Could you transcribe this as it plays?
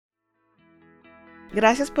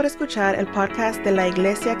Gracias por escuchar el podcast de la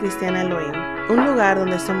Iglesia Cristiana Elohim, un lugar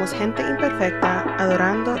donde somos gente imperfecta,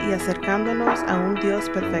 adorando y acercándonos a un Dios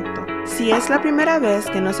perfecto. Si es la primera vez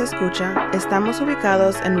que nos escucha, estamos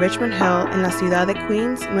ubicados en Richmond Hill, en la ciudad de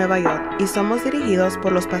Queens, Nueva York, y somos dirigidos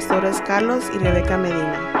por los pastores Carlos y Rebeca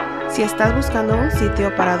Medina. Si estás buscando un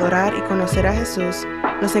sitio para adorar y conocer a Jesús,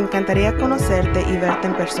 nos encantaría conocerte y verte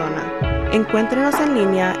en persona. Encuéntrenos en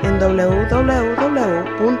línea en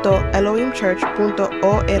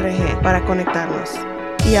www.elohimchurch.org para conectarnos.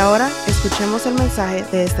 Y ahora escuchemos el mensaje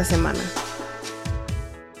de esta semana.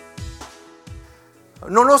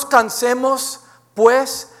 No nos cansemos,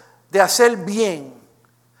 pues, de hacer bien,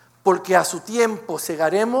 porque a su tiempo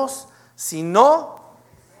segaremos, si no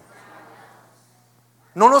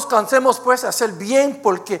nos cansemos, pues, de hacer bien,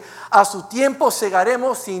 porque a su tiempo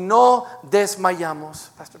segaremos, si no desmayamos.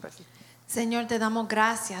 Pastor Becky. Señor, te damos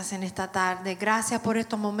gracias en esta tarde. Gracias por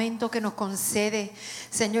estos momentos que nos concede,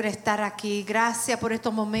 Señor, estar aquí. Gracias por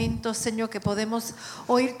estos momentos, Señor, que podemos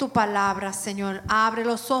oír tu palabra, Señor. Abre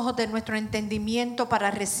los ojos de nuestro entendimiento para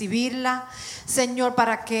recibirla, Señor,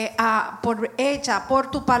 para que por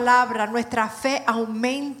tu palabra, nuestra fe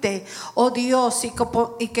aumente, oh Dios,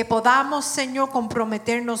 y que podamos, Señor,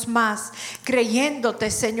 comprometernos más, creyéndote,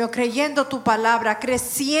 Señor, creyendo tu palabra,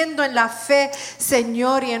 creciendo en la fe,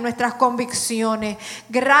 Señor, y en nuestras convicciones.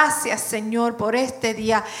 Gracias, Señor, por este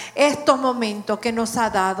día, estos momentos que nos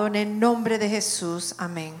ha dado, en el nombre de Jesús.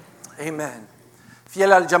 Amén. Amén.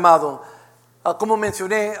 Fiel al llamado. Como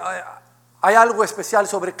mencioné, hay algo especial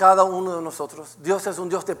sobre cada uno de nosotros. Dios es un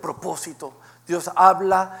Dios de propósito. Dios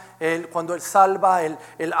habla, cuando Él salva, Él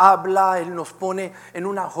habla, Él nos pone en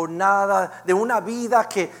una jornada de una vida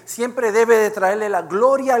que siempre debe de traerle la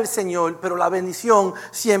gloria al Señor, pero la bendición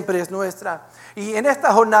siempre es nuestra. Y en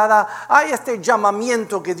esta jornada hay este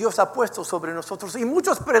llamamiento que Dios ha puesto sobre nosotros. Y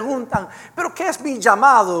muchos preguntan, ¿pero qué es mi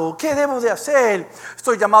llamado? ¿Qué debo de hacer?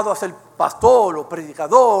 Estoy llamado a ser pastor, o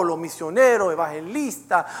predicador, o misionero,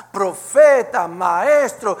 evangelista, profeta,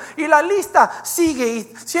 maestro. Y la lista sigue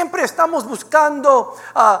y siempre estamos buscando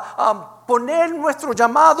poner nuestro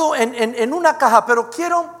llamado en una caja. Pero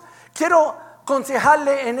quiero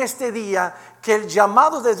aconsejarle en este día que el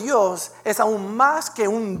llamado de Dios es aún más que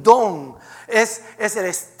un don. Es el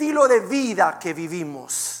estilo de vida que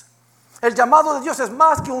vivimos. El llamado de Dios es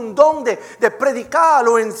más que un don de predicar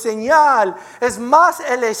o enseñar. Es más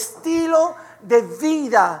el estilo de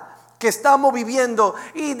vida que estamos viviendo.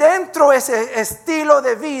 Y dentro de ese estilo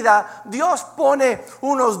de vida, Dios pone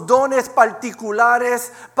unos dones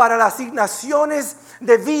particulares para las asignaciones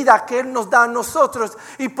de vida que Él nos da a nosotros.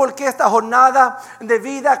 Y porque esta jornada de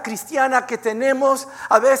vida cristiana que tenemos,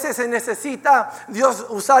 a veces se necesita Dios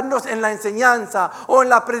usarnos en la enseñanza, o en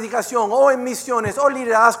la predicación, o en misiones, o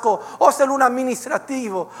liderazgo, o ser un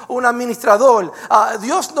administrativo, un administrador.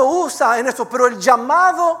 Dios nos usa en eso, pero el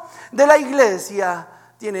llamado de la iglesia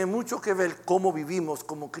tiene mucho que ver cómo vivimos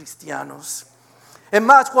como cristianos. Es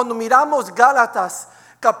más, cuando miramos Gálatas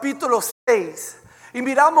capítulo 6 y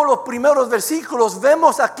miramos los primeros versículos,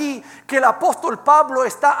 vemos aquí que el apóstol Pablo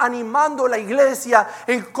está animando a la iglesia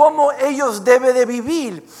en cómo ellos deben de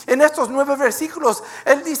vivir. En estos 9 versículos,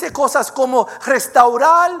 él dice cosas como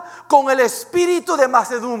restaurar con el espíritu de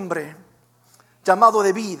mansedumbre, llamado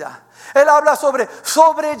de vida. Él habla sobre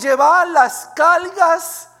sobrellevar las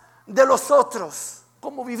cargas de los otros.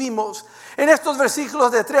 ¿Cómo vivimos? En estos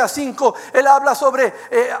versículos de 3 a 5, él habla sobre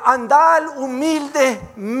andar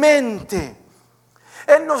humildemente.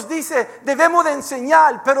 Él nos dice, debemos de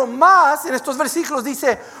enseñar, pero más en estos versículos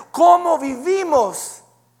dice, cómo vivimos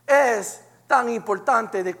es tan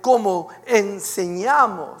importante de cómo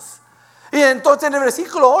enseñamos. Y entonces en el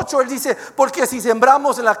versículo 8 él dice, porque si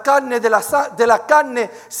sembramos en la carne, de la carne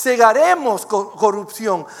segaremos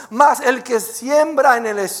corrupción. Mas el que siembra en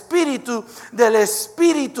el espíritu, del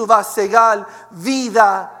espíritu va a segar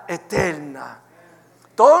vida eterna.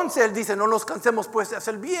 Entonces él dice, no nos cansemos pues de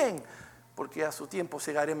hacer bien, porque a su tiempo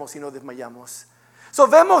segaremos y no desmayamos.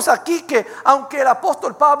 Vemos aquí que aunque el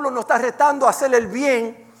apóstol Pablo nos está retando a hacer el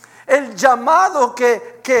bien, el llamado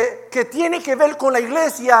que tiene que ver con la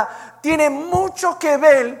iglesia tiene mucho que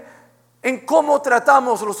ver en cómo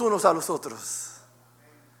tratamos los unos a los otros.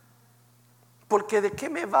 Porque ¿de qué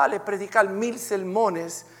me vale predicar 1000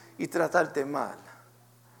 sermones y tratarte mal?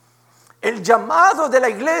 El llamado de la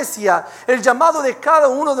iglesia, el llamado de cada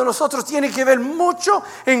uno de nosotros tiene que ver mucho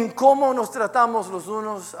en cómo nos tratamos los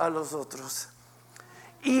unos a los otros.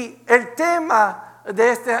 Y el tema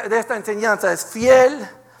de esta enseñanza es fiel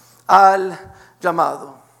al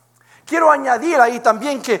llamado. Quiero añadir ahí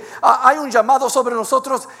también que hay un llamado sobre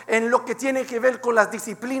nosotros en lo que tiene que ver con las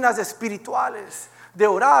disciplinas espirituales. de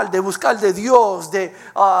orar, de buscar de Dios, de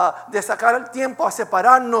sacar el tiempo a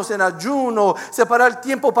separarnos en ayuno, separar el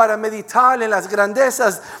tiempo para meditar en las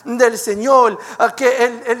grandezas del Señor.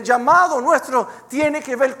 Que el llamado nuestro tiene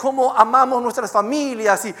que ver cómo amamos nuestras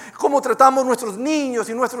familias y cómo tratamos nuestros niños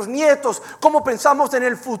y nuestros nietos, cómo pensamos en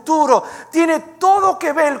el futuro. Tiene todo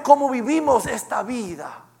que ver cómo vivimos esta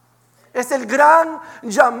vida. Es el gran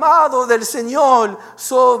llamado del Señor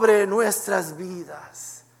sobre nuestras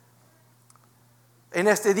vidas. En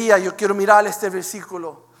este día yo quiero mirar este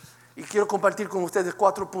versículo y quiero compartir con ustedes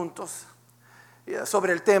 4 puntos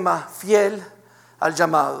sobre el tema fiel al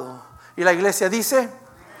llamado. Y la iglesia dice,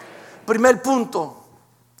 primer punto,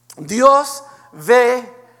 Dios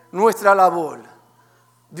ve nuestra labor.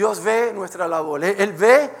 Dios ve nuestra labor. Él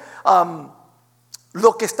ve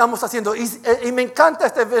lo que estamos haciendo. Y me encanta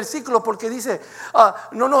este versículo porque dice,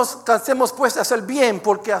 no nos cansemos pues de hacer bien,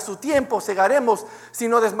 porque a su tiempo segaremos si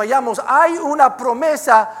no desmayamos. Hay una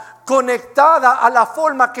promesa conectada a la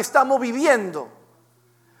forma que estamos viviendo.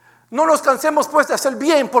 No nos cansemos pues de hacer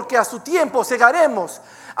bien, porque a su tiempo segaremos.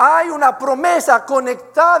 Hay una promesa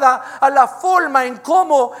conectada a la forma en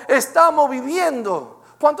cómo estamos viviendo.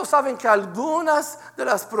 ¿Cuántos saben que algunas de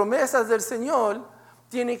las promesas del Señor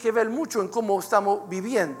tiene que ver mucho en cómo estamos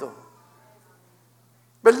viviendo?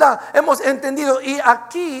 ¿Verdad? Hemos entendido, y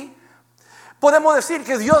aquí podemos decir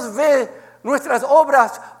que Dios ve nuestras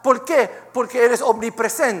obras. ¿Por qué? Porque Él es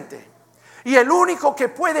omnipresente. Y el único que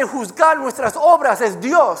puede juzgar nuestras obras es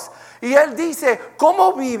Dios. Y Él dice,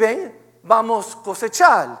 ¿cómo viven? Vamos a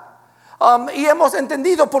cosechar. Y hemos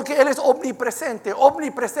entendido porque Él es omnipresente.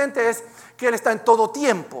 Omnipresente es que Él está en todo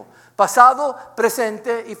tiempo, pasado,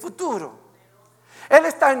 presente y futuro. Él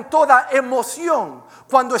está en toda emoción.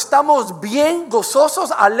 Cuando estamos bien,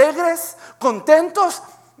 gozosos, alegres, contentos,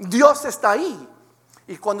 Dios está ahí.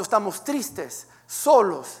 Y cuando estamos tristes,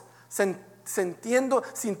 solos,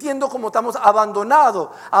 sintiendo como estamos abandonados,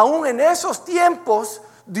 aún en esos tiempos,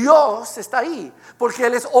 Dios está ahí. Porque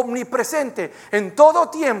Él es omnipresente en todo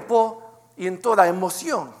tiempo y en toda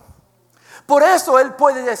emoción. Por eso Él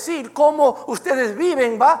puede decir cómo ustedes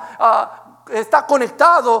viven, está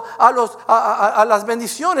conectado a las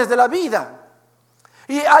bendiciones de la vida.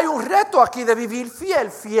 Y hay un reto aquí de vivir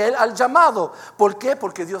fiel al llamado. ¿Por qué?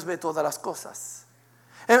 Porque Dios ve todas las cosas.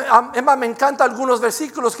 Me encantan algunos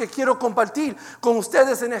versículos que quiero compartir con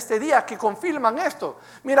ustedes en este día que confirman esto.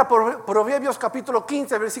 Mira, Proverbios capítulo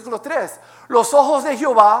 15, versículo 3. Los ojos de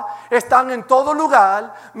Jehová están en todo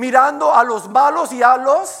lugar, mirando a los malos y a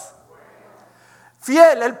los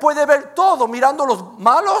fiel. Él puede ver todo, mirando los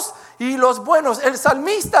malos y los buenos. El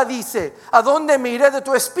salmista dice, ¿a dónde me iré de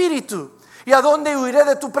tu espíritu? ¿Y a dónde huiré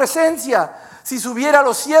de tu presencia? Si subiera a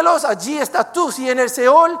los cielos, allí estás tú. Si en el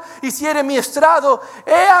Seol hiciere mi estrado,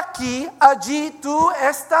 he aquí, allí tú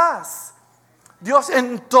estás. Dios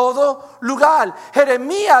en todo lugar.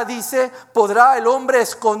 Jeremías dice, ¿podrá el hombre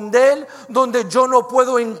esconder donde yo no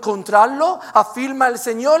puedo encontrarlo? Afirma el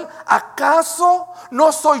Señor. ¿Acaso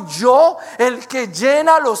no soy yo el que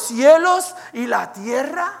llena los cielos y la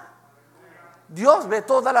tierra? Dios ve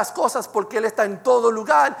todas las cosas porque Él está en todo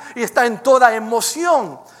lugar y está en toda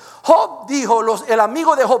emoción. Job dijo, el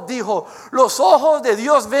amigo de Job dijo, los ojos de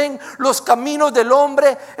Dios ven los caminos del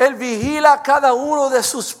hombre, Él vigila cada uno de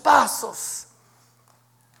sus pasos.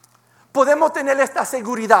 Podemos tener esta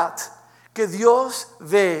seguridad que Dios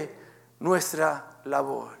ve nuestra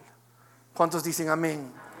labor. ¿Cuántos dicen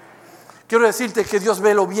amén? Quiero decirte que Dios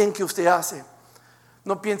ve lo bien que usted hace.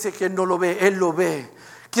 No piense que Él no lo ve, Él lo ve.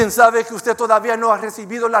 Quién sabe que usted todavía no ha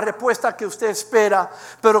recibido la respuesta que usted espera,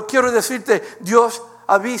 pero quiero decirte, Dios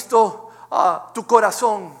ha visto tu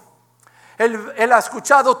corazón. Él ha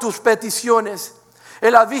escuchado tus peticiones.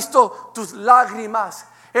 Él ha visto tus lágrimas.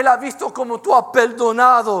 Él ha visto cómo tú has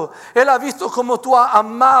perdonado. Él ha visto cómo tú has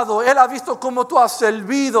amado. Él ha visto cómo tú has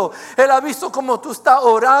servido. Él ha visto cómo tú estás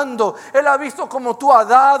orando. Él ha visto cómo tú has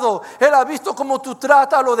dado. Él ha visto cómo tú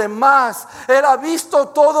tratas a los demás. Él ha visto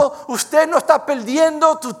todo. Usted no está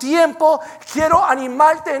perdiendo tu tiempo. Quiero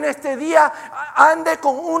animarte en este día. Ande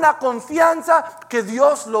con una confianza que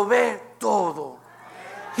Dios lo ve todo.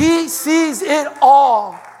 He sees it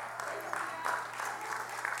all.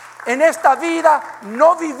 En esta vida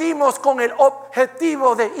no vivimos con el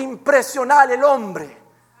objetivo de impresionar al hombre.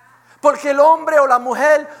 Porque el hombre o la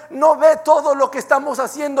mujer no ve todo lo que estamos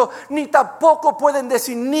haciendo, ni tampoco pueden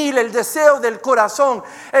discernir el deseo del corazón.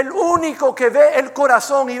 El único que ve el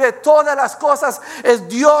corazón y ve todas las cosas es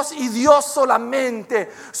Dios y Dios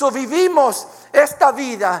solamente. Vivimos esta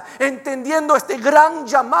vida entendiendo este gran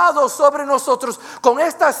llamado sobre nosotros con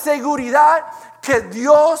esta seguridad que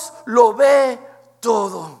Dios lo ve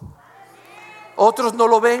todo. otros no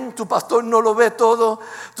lo ven, tu pastor no lo ve todo,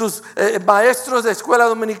 tus maestros de escuela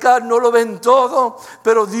dominical no lo ven todo,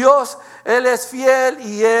 pero Dios, Él es fiel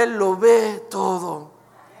y Él lo ve todo.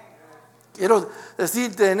 Quiero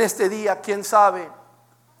decirte en este día, quién sabe,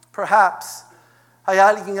 perhaps hay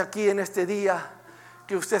alguien aquí en este día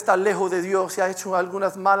que usted está lejos de Dios y ha hecho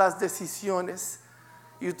algunas malas decisiones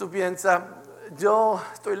y tú piensas, yo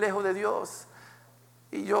estoy lejos de Dios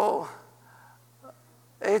y yo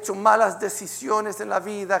he hecho malas decisiones en la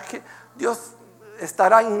vida, que Dios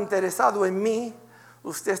estará interesado en mí.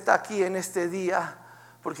 Usted está aquí en este día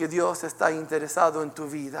porque Dios está interesado en tu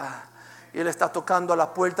vida y Él está tocando a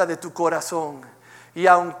la puerta de tu corazón. Y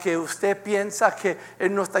aunque usted piensa que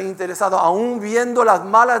Él no está interesado, aún viendo las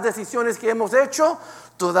malas decisiones que hemos hecho,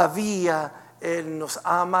 todavía Él nos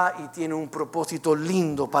ama y tiene un propósito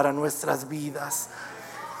lindo para nuestras vidas.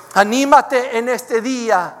 Anímate en este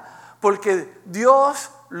día, porque Dios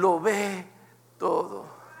lo ve todo,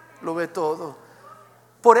 lo ve todo.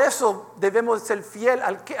 Por eso debemos ser fiel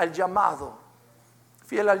al llamado,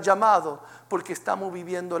 fiel al llamado, porque estamos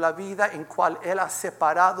viviendo la vida en cual Él ha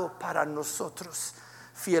separado para nosotros,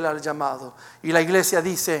 fiel al llamado. Y la iglesia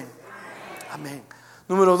dice, amén.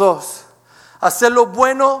 Número 2, hacer lo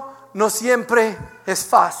bueno no siempre es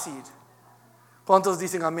fácil. ¿Cuántos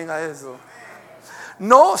dicen amén a eso?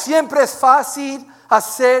 No siempre es fácil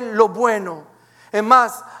hacer lo bueno. Es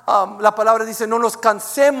más, la palabra dice, no nos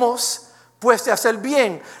cansemos pues de hacer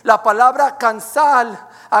bien. La palabra cansar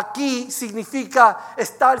aquí significa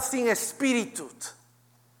estar sin espíritu.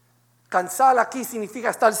 Cansar aquí significa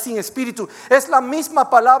estar sin espíritu. Es la misma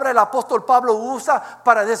palabra el apóstol Pablo usa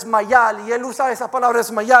para desmayar. Y él usa esa palabra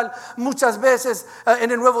desmayar muchas veces en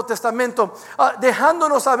el Nuevo Testamento,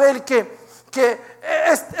 dejándonos saber que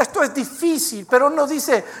esto es difícil, pero nos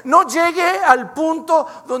dice, no llegue al punto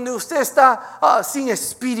donde usted está sin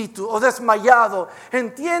espíritu o desmayado.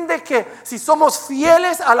 Entiende que si somos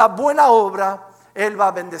fieles a la buena obra, Él va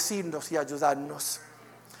a bendecirnos y ayudarnos.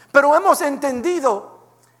 Pero hemos entendido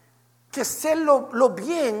que hacerlo lo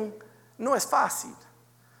bien no es fácil.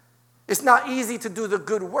 It's not easy to do the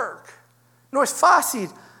good work. No es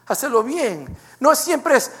fácil hacerlo bien. No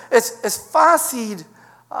siempre es fácil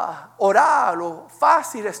orar, o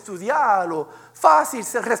fácil estudiar, o fácil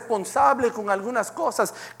ser responsable con algunas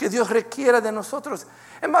cosas que Dios requiere de nosotros.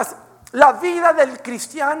 Es más, la vida del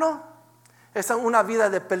cristiano es una vida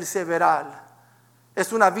de perseverar,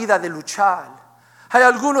 es una vida de luchar. Hay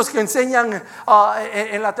algunos que enseñan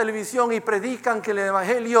en la televisión y predican que el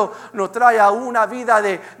evangelio nos trae a una vida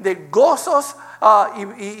de gozos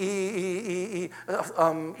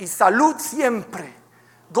y salud siempre.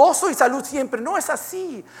 Gozo y salud siempre. No es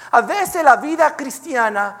así. A veces la vida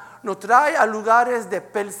cristiana nos trae a lugares de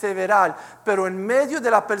perseverar, pero en medio de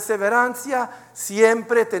la perseverancia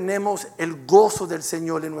siempre tenemos el gozo del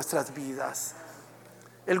Señor en nuestras vidas.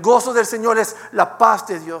 El gozo del Señor es la paz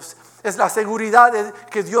de Dios. Es la seguridad de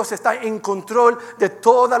que Dios está en control de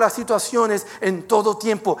todas las situaciones en todo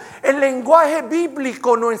tiempo. El lenguaje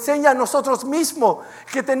bíblico nos enseña a nosotros mismos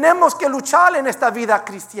que tenemos que luchar en esta vida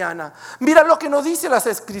cristiana. Mira lo que nos dice las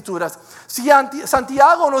Escrituras. Si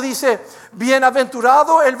Santiago nos dice,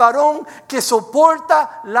 bienaventurado el varón que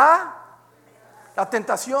soporta la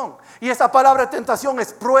tentación. Y esa palabra tentación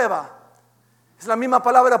es prueba. Es la misma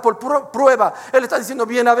palabra por prueba. Él está diciendo,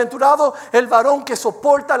 bienaventurado el varón que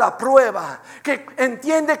soporta la prueba, que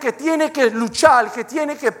entiende que tiene que luchar, que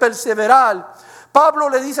tiene que perseverar. Pablo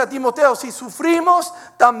le dice a Timoteo, si sufrimos,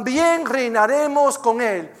 también reinaremos con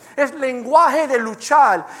él. Es lenguaje de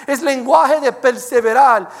luchar, es lenguaje de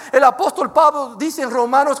perseverar. El apóstol Pablo dice en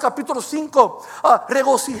Romanos capítulo 5,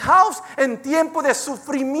 regocijaos en tiempo de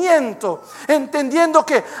sufrimiento, entendiendo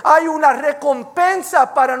que hay una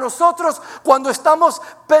recompensa para nosotros cuando estamos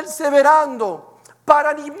perseverando. Para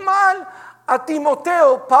animar a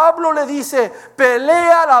Timoteo, Pablo le dice,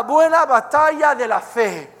 pelea la buena batalla de la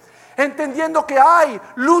fe. Entendiendo que hay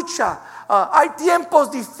lucha, hay tiempos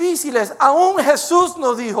difíciles. Aún Jesús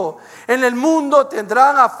nos dijo, en el mundo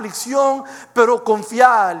tendrán aflicción, pero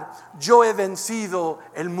confiad, yo he vencido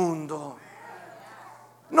el mundo.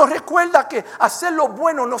 Nos recuerda que hacer lo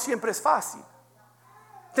bueno no siempre es fácil.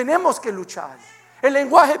 Tenemos que luchar. El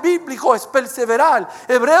lenguaje bíblico es perseverar.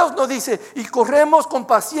 Hebreos nos dice, y corremos con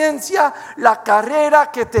paciencia la carrera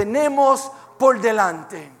que tenemos por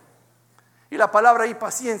delante. Y la palabra y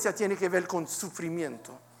paciencia tiene que ver con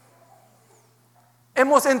sufrimiento.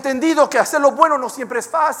 Hemos entendido que hacer lo bueno no siempre es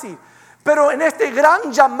fácil, pero en este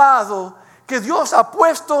gran llamado que Dios ha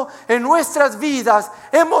puesto en nuestras vidas,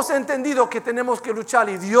 hemos entendido que tenemos que luchar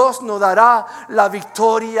y Dios nos dará la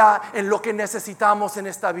victoria en lo que necesitamos en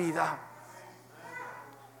esta vida.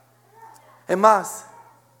 Es más,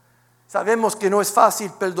 sabemos que no es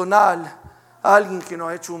fácil perdonar a alguien que nos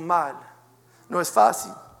ha hecho un mal. No es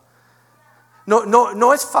fácil.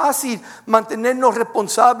 No es fácil mantenernos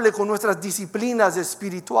responsables con nuestras disciplinas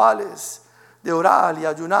espirituales de orar y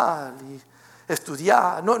ayunar y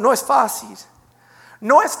estudiar. No es fácil.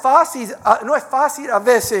 No es fácil a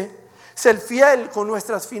veces ser fiel con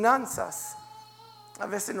nuestras finanzas. A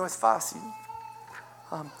veces no es fácil.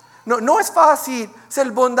 No es fácil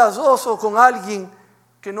ser bondadoso con alguien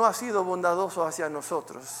que no ha sido bondadoso hacia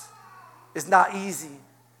nosotros. It's not easy.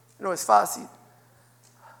 No es fácil.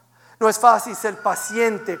 No es fácil ser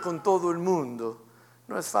paciente con todo el mundo.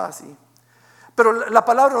 No es fácil. Pero la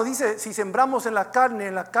palabra nos dice, si sembramos en la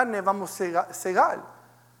carne vamos a cegar.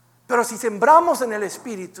 Pero si sembramos en el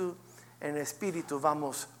Espíritu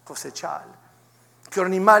vamos a cosechar. Quiero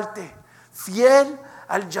animarte, fiel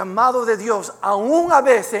al llamado de Dios. Aún a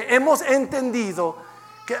veces hemos entendido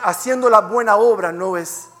que haciendo la buena obra no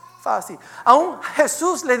es fácil. Aún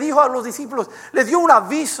Jesús le dijo a los discípulos, le dio un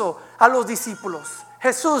aviso a los discípulos.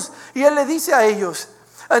 Jesús, y Él le dice a ellos,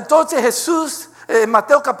 entonces Jesús,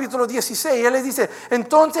 Mateo capítulo 16, Él les dice,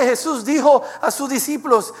 entonces Jesús dijo a sus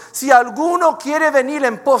discípulos, si alguno quiere venir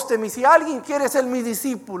en pos de mí, si alguien quiere ser mi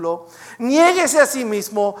discípulo, niéguese a sí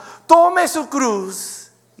mismo, tome su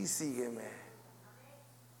cruz y sígueme.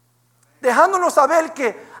 Dejándonos saber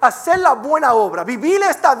que hacer la buena obra, vivir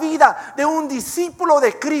esta vida de un discípulo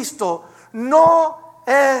de Cristo, no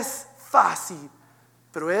es fácil.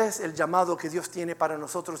 Pero es el llamado que Dios tiene para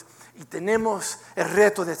nosotros y tenemos el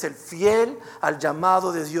reto de ser fiel al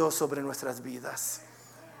llamado de Dios sobre nuestras vidas.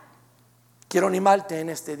 Quiero animarte en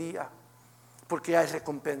este día porque hay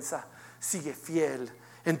recompensa. Sigue fiel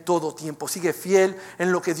en todo tiempo. Sigue fiel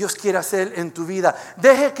en lo que Dios quiere hacer en tu vida.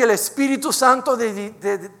 Deje que el Espíritu Santo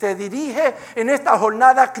te dirige en esta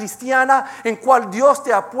jornada cristiana en cual Dios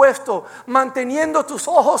te ha puesto, manteniendo tus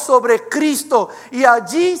ojos sobre Cristo, y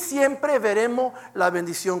allí siempre veremos la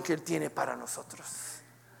bendición que Él tiene para nosotros.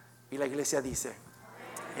 Y la iglesia dice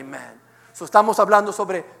amén. Estamos hablando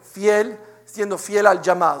sobre fiel, siendo fiel al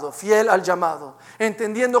llamado,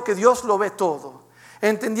 entendiendo que Dios lo ve todo.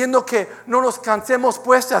 Entendiendo que no nos cansemos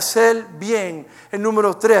pues de hacer bien. El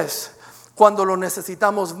número 3, cuando lo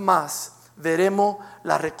necesitamos más, veremos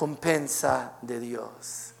la recompensa de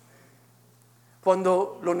Dios.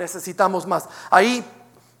 Cuando lo necesitamos más. Ahí,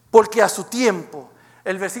 porque a su tiempo,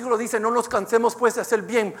 el versículo dice, no nos cansemos pues de hacer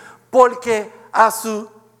bien, porque a su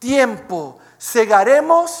tiempo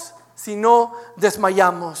segaremos si no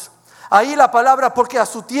desmayamos. Ahí la palabra porque a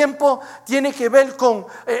su tiempo tiene que ver con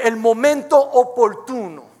el momento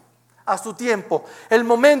oportuno. A su tiempo, el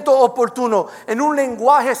momento oportuno. En un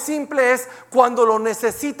lenguaje simple es cuando lo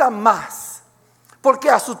necesita más. Porque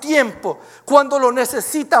a su tiempo, cuando lo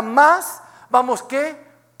necesita más, vamos ¿qué?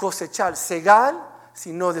 Cosechar, segar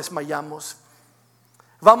si no desmayamos.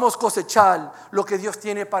 Vamos a cosechar lo que Dios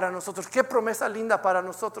tiene para nosotros. Qué promesa linda para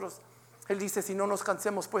nosotros. Él dice, si no nos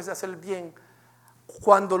cansemos pues de hacer bien.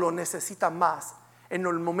 Cuando lo necesita más, en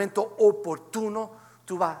el momento oportuno,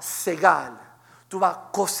 tú vas a segar, tú vas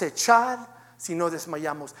a cosechar si no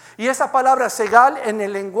desmayamos. Y esa palabra segar en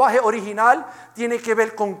el lenguaje original tiene que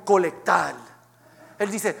ver con colectar. Él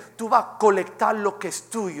dice, tú vas a colectar lo que es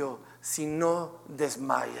tuyo si no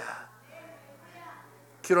desmaya.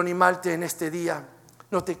 Quiero animarte en este día,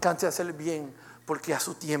 no te canses de hacer bien, porque a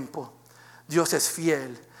su tiempo Dios es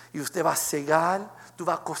fiel y usted va a segar. Tú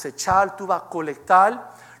vas a cosechar, tú vas a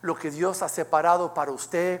colectar lo que Dios ha separado para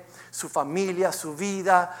usted, su familia, su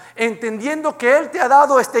vida, entendiendo que Él te ha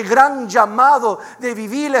dado este gran llamado de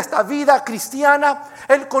vivir esta vida cristiana.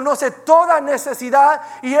 Él conoce toda necesidad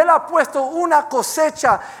y Él ha puesto una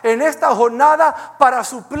cosecha en esta jornada para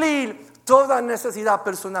suplir toda necesidad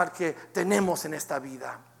personal que tenemos en esta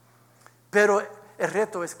vida. Pero el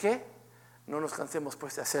reto es que no nos cansemos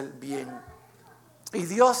pues de hacer bien. Y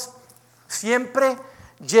Dios siempre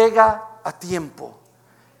llega a tiempo.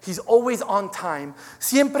 He's always on time.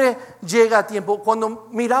 Siempre llega a tiempo. Cuando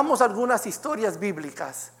miramos algunas historias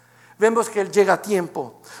bíblicas, vemos que Él llega a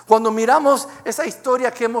tiempo. Cuando miramos esa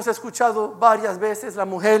historia que hemos escuchado varias veces, la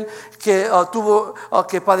mujer que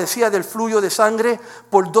que padecía del flujo de sangre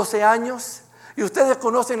por 12 años. Y ustedes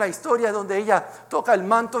conocen la historia donde ella toca el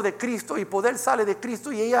manto de Cristo y poder sale de Cristo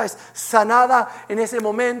y ella es sanada en ese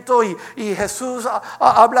momento y Jesús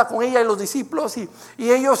habla con ella y los discípulos y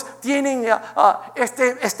ellos tienen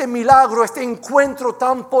este milagro, este encuentro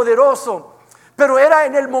tan poderoso. Pero era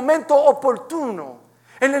en el momento oportuno.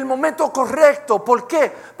 en el momento correcto. ¿Por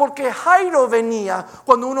qué? Porque Jairo venía,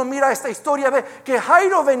 cuando uno mira esta historia, ve que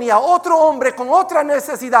Jairo venía, otro hombre con otra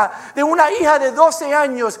necesidad, de una hija de 12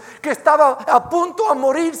 años que estaba a punto a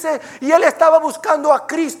morirse, y él estaba buscando a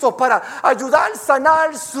Cristo para ayudar a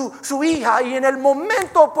sanar su hija. Y en el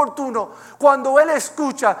momento oportuno, cuando él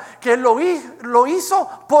escucha que lo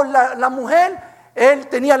hizo por la mujer, él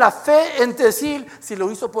tenía la fe en decir, si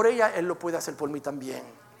lo hizo por ella, él lo puede hacer por mí también.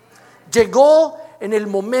 Llegó en el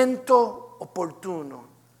momento oportuno.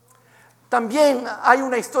 También hay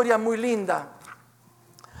una historia muy linda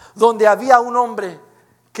donde había un hombre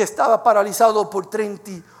que estaba paralizado por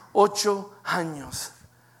 38 años.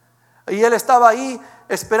 Y él estaba ahí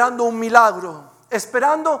esperando un milagro,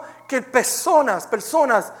 esperando que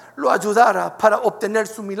personas lo ayudaran para obtener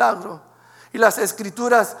su milagro. Y las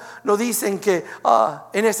escrituras nos dicen que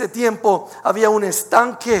en ese tiempo había un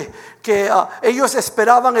estanque, que ellos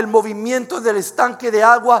esperaban el movimiento del estanque de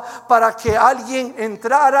agua para que alguien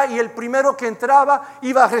entrara, y el primero que entraba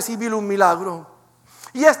iba a recibir un milagro.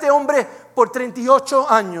 Y este hombre por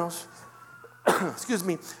 38 años,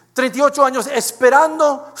 38 años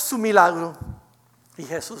esperando su milagro. Y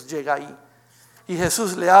Jesús llega ahí, y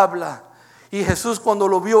Jesús le habla. Y Jesús, cuando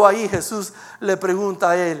lo vio ahí, Jesús le pregunta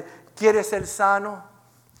a él: ¿quieres ser sano?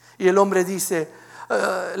 Y el hombre dice,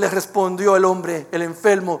 le respondió el hombre, el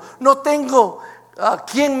enfermo: no tengo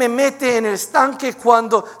quien me mete en el estanque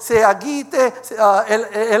cuando se agite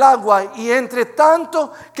el agua, y entre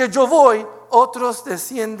tanto que yo voy, otros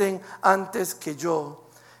descienden antes que yo.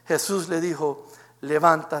 Jesús le dijo: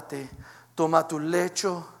 levántate, toma tu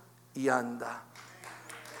lecho y anda.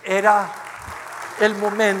 Era el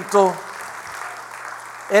momento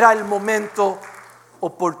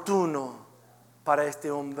oportuno para este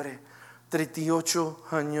hombre. 38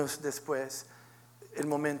 años después, el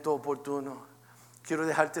momento oportuno. Quiero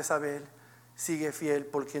dejarte saber, sigue fiel,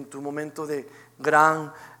 porque en tu momento de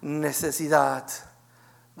gran necesidad,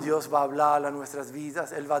 Dios va a hablar a nuestras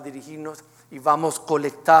vidas. Él va a dirigirnos y vamos a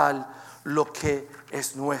colectar lo que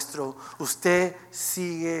es nuestro. Usted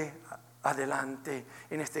sigue adelante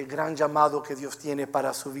en este gran llamado que Dios tiene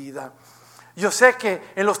para su vida. Yo sé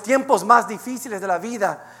que en los tiempos más difíciles de la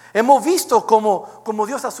vida hemos visto cómo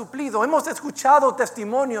Dios ha suplido. Hemos escuchado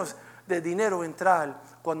testimonios de dinero entrar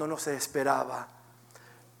cuando no se esperaba.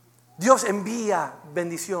 Dios envía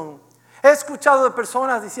bendición. He escuchado de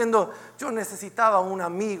personas diciendo: yo necesitaba un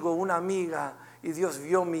amigo, una amiga, y Dios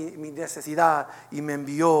vio mi necesidad y me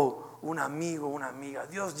envió un amigo, una amiga.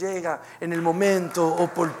 Dios llega en el momento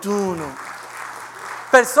oportuno.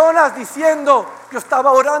 Personas diciendo: yo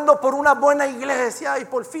estaba orando por una buena iglesia y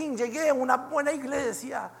por fin llegué a una buena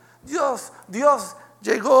iglesia. Dios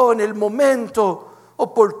llegó en el momento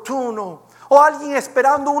oportuno. O alguien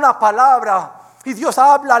esperando una palabra y Dios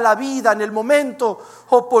habla a la vida en el momento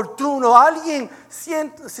oportuno. Alguien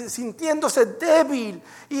sintiéndose débil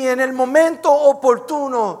y en el momento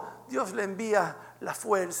oportuno Dios le envía la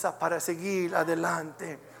fuerza para seguir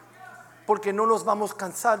adelante. Porque no nos vamos a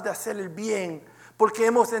cansar de hacer el bien. Porque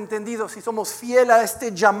hemos entendido, si somos fieles a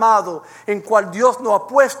este llamado en cual Dios nos ha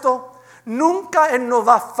puesto, nunca Él nos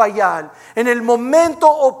va a fallar. En el momento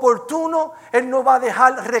oportuno, Él nos va a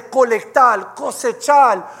dejar recolectar,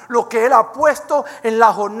 cosechar lo que Él ha puesto en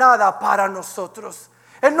la jornada para nosotros.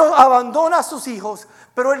 Él no abandona a sus hijos,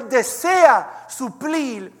 pero Él desea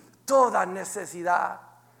suplir toda necesidad.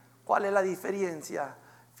 ¿Cuál es la diferencia?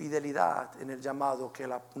 Fidelidad en el llamado que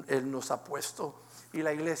Él nos ha puesto. Y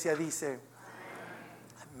la iglesia dice: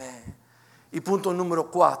 amén. Y punto número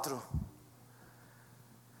 4.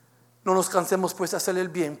 No nos cansemos pues de hacer el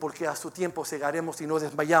bien, porque a su tiempo segaremos y no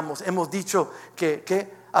desmayamos. Hemos dicho que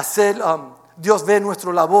Dios ve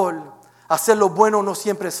nuestra labor. Hacer lo bueno no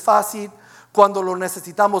siempre es fácil. Cuando lo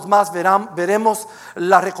necesitamos más, veremos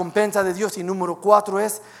la recompensa de Dios. Y número 4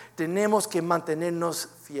 es: tenemos que mantenernos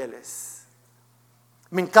fieles.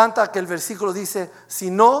 Me encanta que el versículo dice: si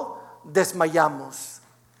no desmayamos.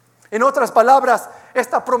 En otras palabras,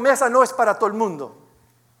 esta promesa no es para todo el mundo.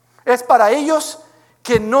 Es para ellos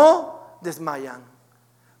que no desmayan.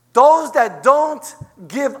 Those that don't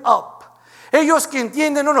give up. Ellos que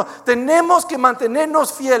entienden, tenemos que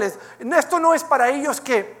mantenernos fieles. Esto no es para ellos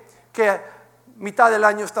que mitad del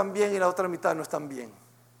año están bien y la otra mitad no están bien.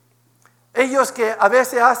 Ellos que a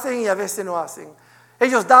veces hacen y a veces no hacen.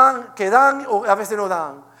 Ellos dan o a veces no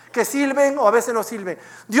dan. Que sirven o a veces no sirven.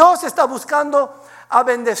 Dios está buscando a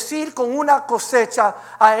bendecir con una cosecha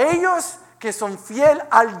a ellos que son fieles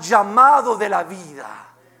al llamado de la vida.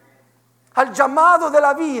 Al llamado de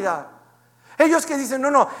la vida. Ellos que dicen: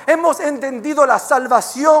 no, hemos entendido la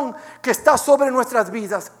salvación que está sobre nuestras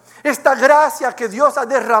vidas. Esta gracia que Dios ha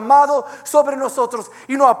derramado sobre nosotros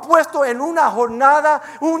y nos ha puesto en una jornada,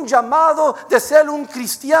 un llamado de ser un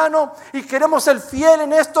cristiano, y queremos ser fiel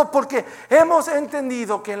en esto porque hemos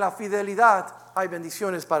entendido que en la fidelidad hay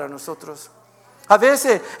bendiciones para nosotros. A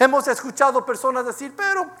veces hemos escuchado personas decir,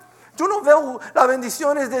 pero yo no veo las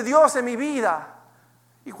bendiciones de Dios en mi vida.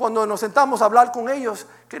 Y cuando nos sentamos a hablar con ellos,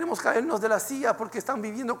 queremos caernos de la silla porque están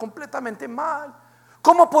viviendo completamente mal.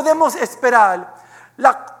 ¿Cómo podemos esperar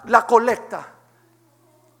la colecta?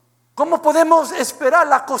 ¿Cómo podemos esperar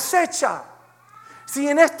la cosecha? Si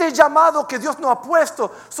en este llamado que Dios nos ha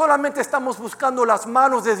puesto, solamente estamos buscando las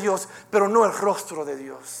manos de Dios, pero no el rostro de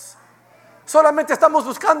Dios. Solamente estamos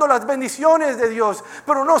buscando las bendiciones de Dios,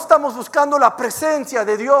 pero no estamos buscando la presencia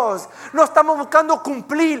de Dios. No estamos buscando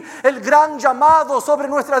cumplir el gran llamado sobre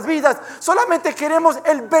nuestras vidas. Solamente queremos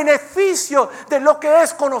el beneficio de lo que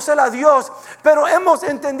es conocer a Dios. Pero hemos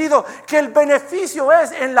entendido que el beneficio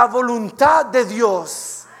es en la voluntad de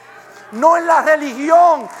Dios. No en la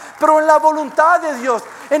religión, pero en la voluntad de Dios.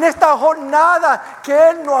 En esta jornada que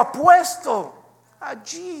Él nos ha puesto.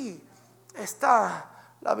 Allí está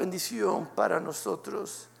la bendición para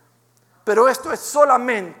nosotros. Pero esto es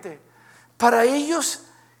solamente para ellos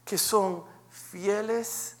que son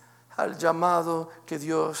fieles al llamado que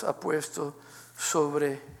Dios ha puesto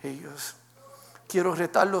sobre ellos. Quiero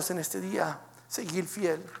retarlos en este día, seguir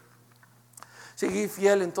fiel. Seguir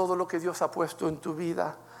fiel en todo lo que Dios ha puesto en tu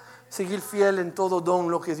vida. Seguir fiel en todo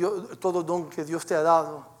don que Dios te ha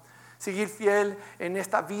dado. Seguir fiel en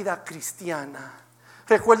esta vida cristiana.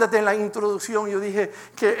 Recuérdate, en la introducción yo dije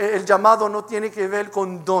que el llamado no tiene que ver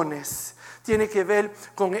con dones. Tiene que ver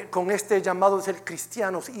con este llamado de ser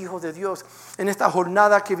cristianos, hijos de Dios. En esta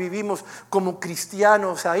jornada que vivimos como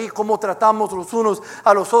cristianos, ahí cómo tratamos los unos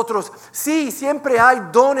a los otros. Sí, siempre hay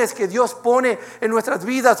dones que Dios pone en nuestras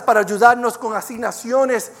vidas para ayudarnos con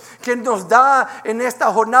asignaciones que nos da en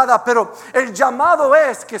esta jornada. Pero el llamado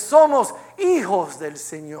es que somos hijos del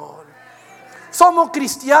Señor. Somos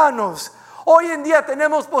cristianos. Hoy en día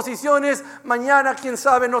tenemos posiciones, mañana quién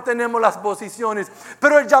sabe no tenemos las posiciones.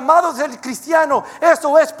 Pero el llamado del cristiano,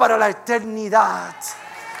 eso es para la eternidad.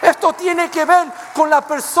 Esto tiene que ver con las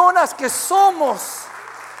personas que somos.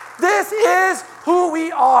 This is who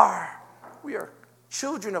we are. We are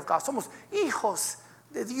children of God. Somos hijos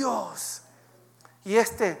de Dios. Y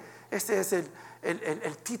este es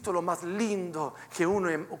el título más lindo que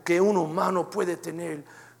un humano puede tener.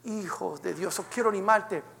 Hijos de Dios. Yo quiero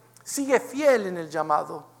animarte. Sigue fiel en el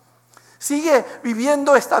llamado. Sigue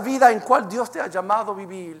viviendo esta vida en cual Dios te ha llamado a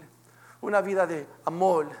vivir. Una vida de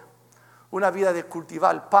amor. Una vida de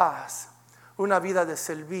cultivar paz. Una vida de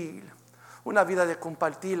servir. Una vida de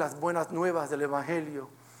compartir las buenas nuevas del Evangelio.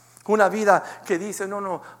 Una vida que dice,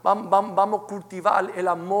 vamos a cultivar el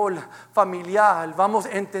amor familiar. Vamos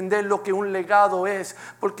a entender lo que un legado es.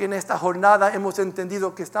 Porque en esta jornada hemos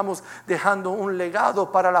entendido que estamos dejando un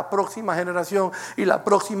legado para la próxima generación y la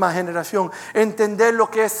próxima generación. Entender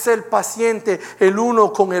lo que es ser paciente el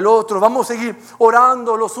uno con el otro. Vamos a seguir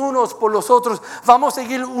orando los unos por los otros. Vamos a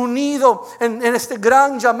seguir unidos en este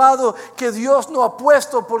gran llamado que Dios nos ha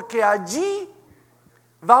puesto. Porque allí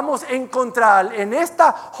vamos a encontrar en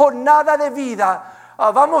esta jornada de vida,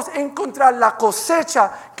 vamos a encontrar la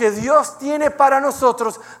cosecha que Dios tiene para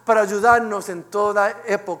nosotros, para ayudarnos en toda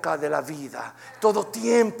época de la vida, todo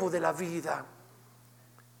tiempo de la vida.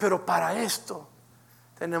 Pero para esto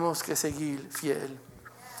tenemos que seguir fiel.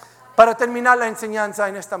 Para terminar la enseñanza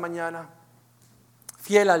en esta mañana,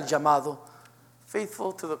 fiel al llamado,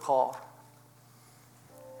 faithful to the call.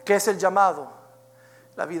 ¿Qué es el llamado?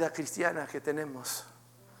 La vida cristiana que tenemos,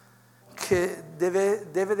 que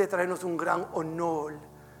debe de traernos un gran honor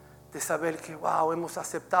de saber que hemos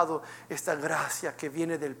aceptado esta gracia que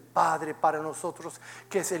viene del Padre para nosotros,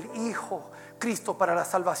 que es el Hijo, Cristo, para la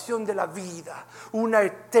salvación de la vida, una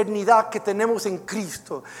eternidad que tenemos en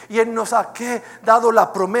Cristo. Y Él nos ha dado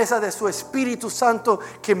la promesa de su Espíritu Santo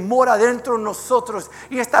que mora dentro de nosotros.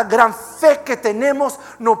 Y esta gran fe que tenemos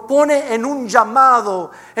nos pone en un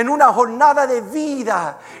llamado, en una jornada de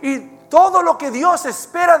vida. Y todo lo que Dios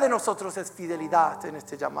espera de nosotros es fidelidad en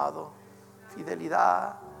este llamado.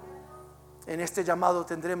 Fidelidad. En este llamado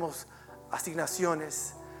tendremos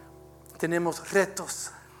asignaciones, tenemos retos,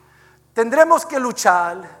 tendremos que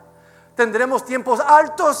luchar, tendremos tiempos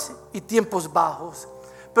altos y tiempos bajos.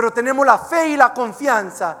 Pero tenemos la fe y la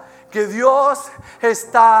confianza que Dios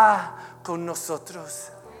está con nosotros.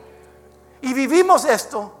 Y vivimos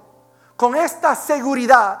esto con esta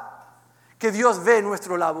seguridad que Dios ve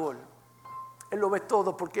nuestro labor. Él lo ve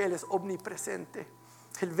todo porque Él es omnipresente.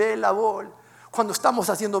 Él ve el labor. Cuando estamos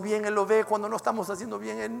haciendo bien, Él lo ve. Cuando no estamos haciendo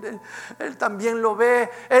bien, Él también lo ve.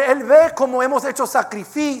 Él ve cómo hemos hecho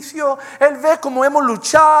sacrificio. Él ve cómo hemos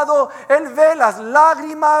luchado. Él ve las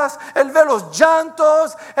lágrimas. Él ve los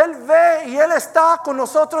llantos. Él ve y Él está con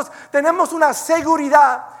nosotros. Tenemos una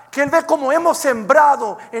seguridad que Él ve cómo hemos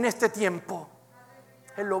sembrado en este tiempo.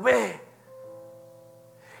 Él lo ve.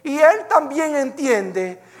 Y Él también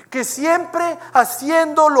entiende que siempre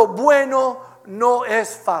haciendo lo bueno no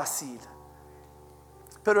es fácil.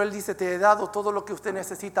 Pero Él dice, te he dado todo lo que usted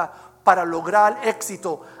necesita para lograr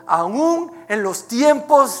éxito, aún en los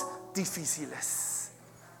tiempos difíciles.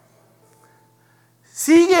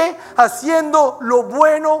 Sigue haciendo lo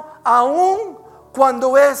bueno aún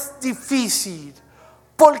cuando es difícil.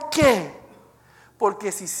 ¿Por qué?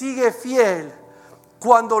 Porque si sigue fiel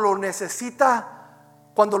cuando lo necesita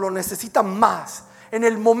más, en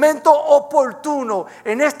el momento oportuno,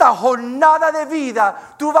 en esta jornada de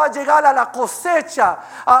vida, tú vas a llegar a la cosecha,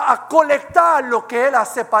 a colectar lo que Él ha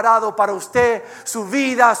separado para usted, su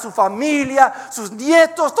vida, su familia, sus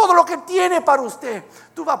nietos, todo lo que tiene para usted.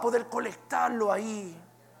 Tú vas a poder colectarlo ahí.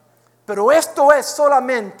 Pero esto es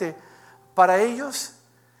solamente para ellos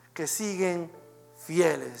que siguen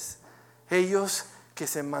fieles, ellos que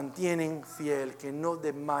se mantienen fiel, que no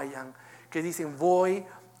desmayan, que dicen, voy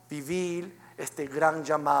a vivir este gran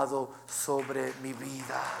llamado sobre mi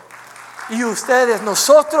vida. Y ustedes,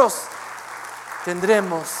 nosotros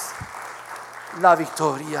tendremos la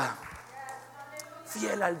victoria.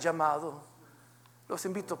 Fiel al llamado. Los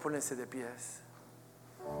invito a ponerse de pies.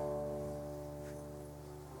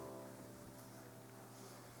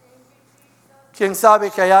 ¿Quién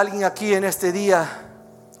sabe que hay alguien aquí en este día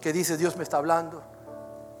que dice, Dios me está hablando?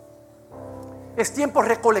 Es tiempo de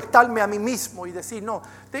recolectarme a mí mismo y decir, no,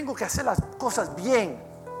 tengo que hacer las cosas bien.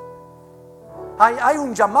 Hay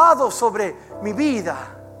un llamado sobre mi vida.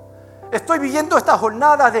 Estoy viviendo esta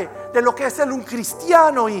jornada de lo que es ser un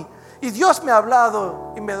cristiano y Dios me ha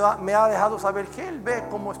hablado y me ha dejado saber que Él ve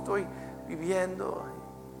cómo estoy viviendo.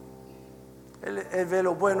 Él ve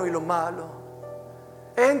lo bueno y lo malo.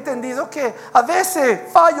 He entendido que a veces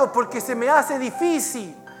fallo porque se me hace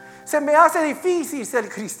difícil. Se me hace difícil ser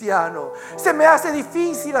cristiano. Se me hace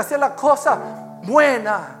difícil hacer la cosa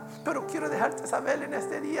buena. Pero quiero dejarte saber en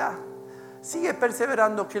este día, sigue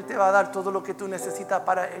perseverando que Él te va a dar todo lo que tú necesitas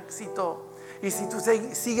para éxito. Y si tú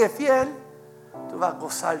sigues fiel, tú vas a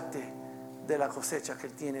gozarte de la cosecha que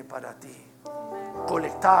Él tiene para ti.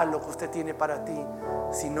 Colectar lo que usted tiene para ti,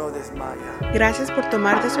 si no desmaya. Gracias por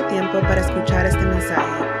tomarte su tiempo para escuchar este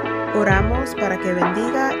mensaje. Oramos para que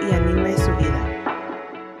bendiga y anime su vida.